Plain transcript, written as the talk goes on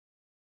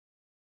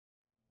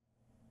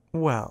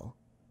Well,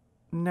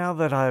 now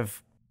that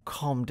I've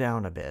calmed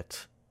down a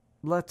bit,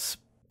 let's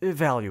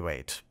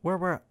evaluate where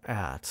we're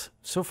at.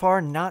 So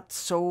far, not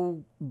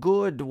so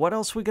good. What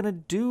else are we gonna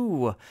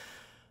do?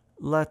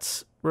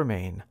 Let's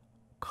remain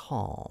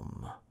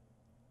calm.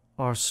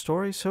 Our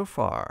story so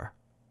far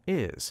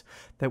is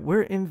that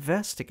we're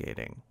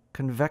investigating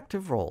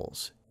convective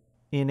rolls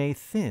in a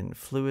thin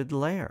fluid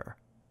layer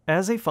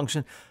as a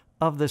function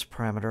of this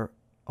parameter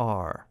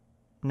r.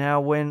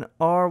 Now, when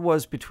r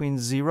was between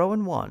 0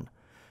 and 1,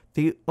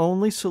 the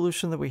only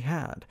solution that we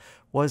had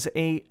was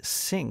a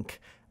sink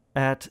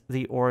at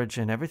the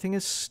origin. Everything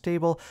is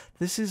stable.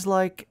 This is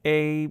like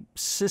a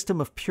system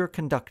of pure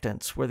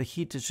conductance where the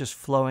heat is just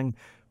flowing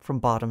from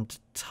bottom to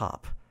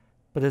top.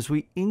 But as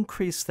we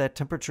increase that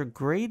temperature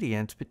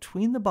gradient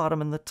between the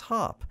bottom and the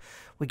top,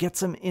 we get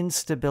some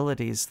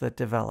instabilities that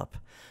develop.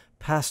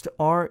 Past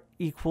r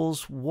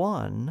equals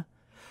 1,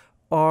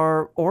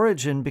 our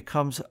origin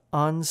becomes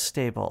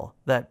unstable,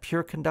 that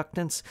pure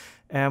conductance,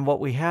 and what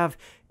we have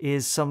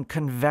is some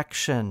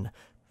convection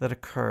that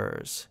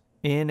occurs.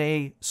 In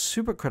a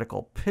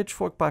supercritical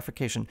pitchfork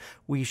bifurcation,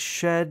 we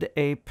shed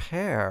a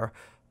pair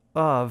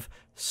of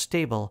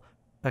stable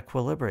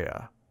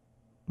equilibria.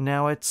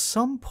 Now, at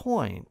some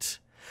point,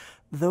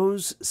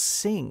 those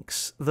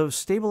sinks, those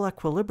stable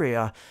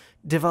equilibria,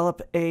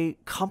 develop a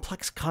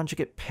complex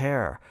conjugate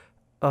pair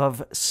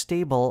of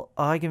stable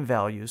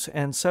eigenvalues.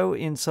 And so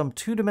in some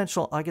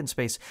two-dimensional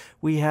eigenspace,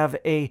 we have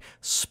a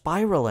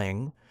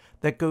spiraling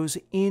that goes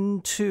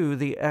into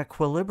the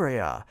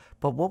equilibria.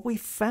 But what we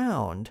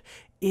found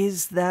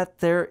is that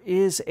there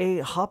is a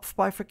Hopf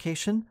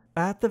bifurcation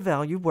at the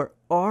value where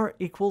r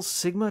equals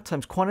sigma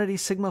times quantity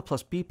sigma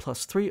plus b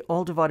plus 3,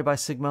 all divided by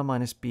sigma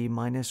minus b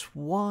minus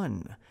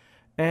 1.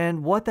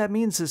 And what that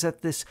means is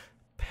that this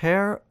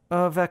pair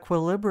of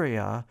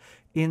equilibria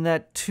in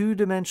that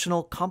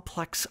two-dimensional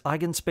complex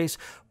eigenspace,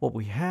 what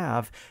we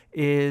have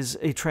is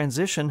a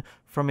transition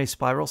from a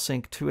spiral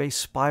sink to a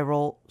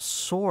spiral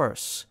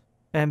source.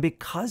 And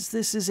because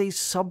this is a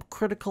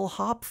subcritical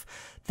Hopf,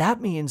 that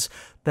means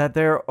that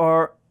there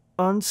are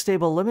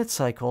unstable limit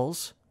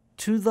cycles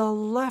to the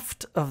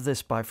left of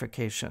this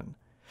bifurcation.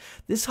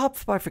 This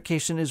Hopf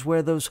bifurcation is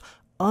where those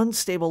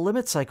unstable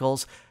limit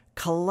cycles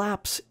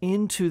collapse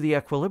into the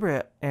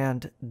equilibria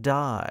and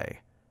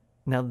die.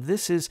 Now,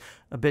 this is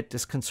a bit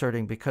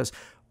disconcerting because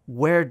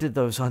where did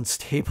those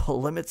unstable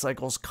limit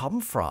cycles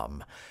come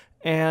from?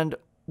 And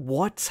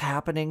what's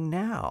happening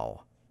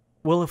now?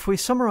 Well, if we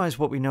summarize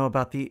what we know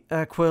about the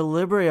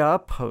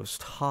equilibria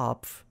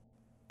post-Hopf,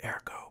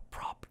 ergo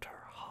propter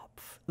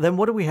Hopf, then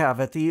what do we have?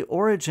 At the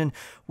origin,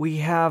 we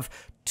have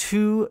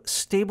two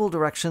stable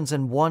directions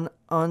and one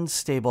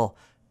unstable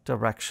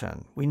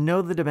direction. We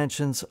know the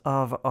dimensions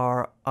of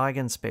our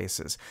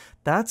eigenspaces.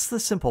 That's the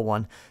simple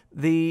one.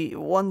 The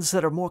ones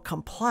that are more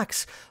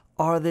complex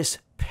are this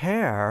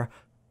pair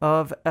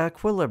of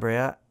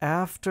equilibria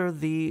after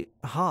the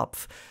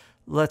Hopf.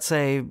 Let's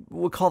say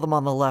we'll call them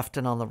on the left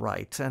and on the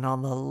right. And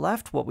on the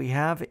left, what we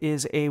have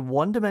is a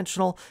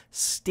one-dimensional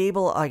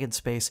stable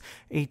eigenspace,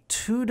 a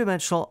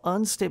two-dimensional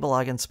unstable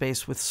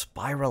eigenspace with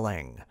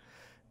spiraling.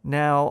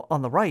 Now,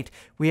 on the right,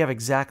 we have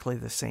exactly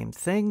the same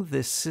thing.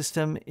 This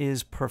system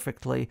is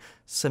perfectly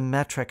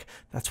symmetric.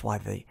 That's why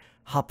the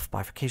Hopf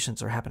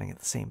bifurcations are happening at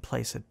the same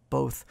place at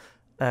both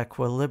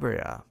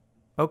equilibria.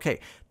 Okay,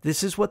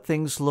 this is what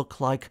things look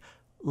like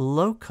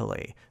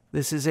locally.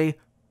 This is a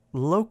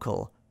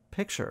local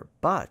picture,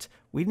 but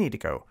we need to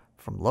go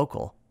from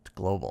local to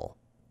global.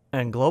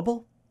 And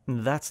global?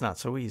 That's not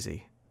so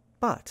easy.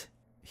 But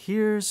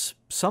here's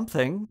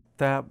something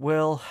that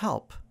will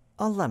help.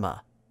 A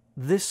lemma.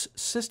 This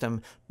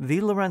system,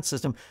 the Lorenz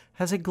system,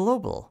 has a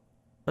global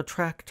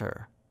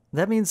attractor.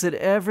 That means that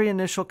every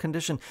initial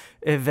condition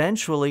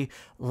eventually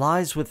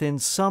lies within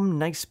some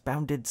nice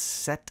bounded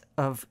set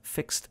of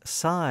fixed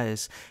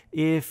size.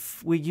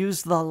 If we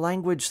use the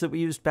language that we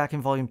used back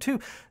in Volume 2,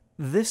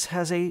 this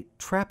has a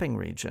trapping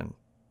region.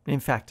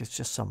 In fact, it's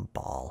just some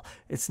ball.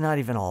 It's not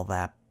even all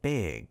that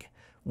big.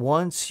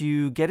 Once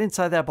you get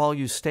inside that ball,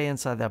 you stay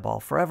inside that ball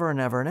forever and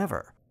ever and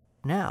ever.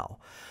 Now,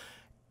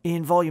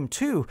 in Volume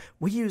 2,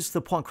 we used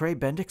the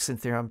Poincare-Bendixson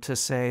theorem to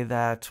say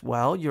that,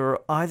 well,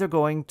 you're either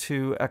going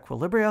to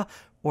equilibria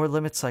or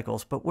limit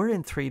cycles, but we're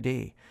in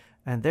 3D,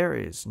 and there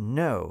is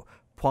no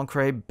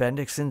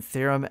Poincare-Bendixson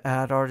theorem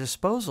at our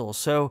disposal.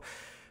 So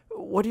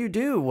what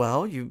do?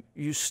 Well,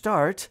 you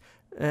start,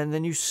 and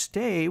then you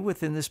stay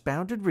within this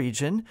bounded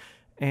region,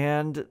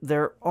 and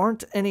there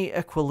aren't any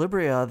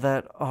equilibria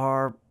that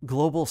are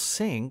global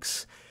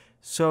sinks,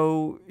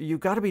 so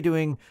you've got to be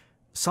doing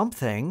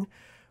something.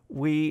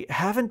 We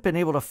haven't been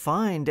able to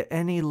find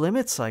any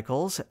limit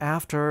cycles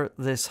after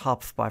this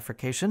Hopf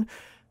bifurcation.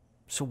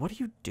 So what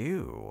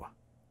do?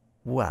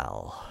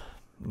 Well,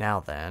 now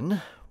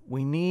then,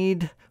 we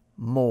need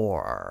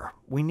more.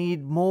 We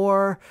need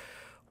more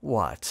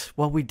what?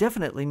 Well, we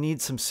definitely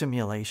need some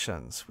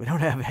simulations. We don't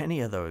have any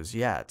of those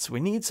yet. So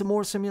we need some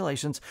more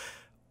simulations.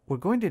 We're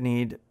going to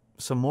need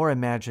some more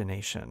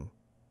imagination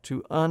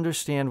to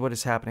understand what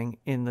is happening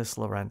in this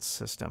Lorenz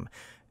system.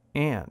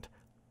 And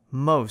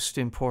most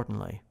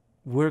importantly,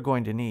 we're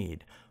going to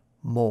need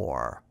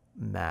more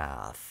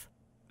math.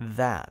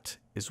 That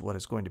is what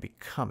is going to be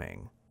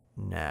coming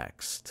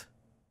next.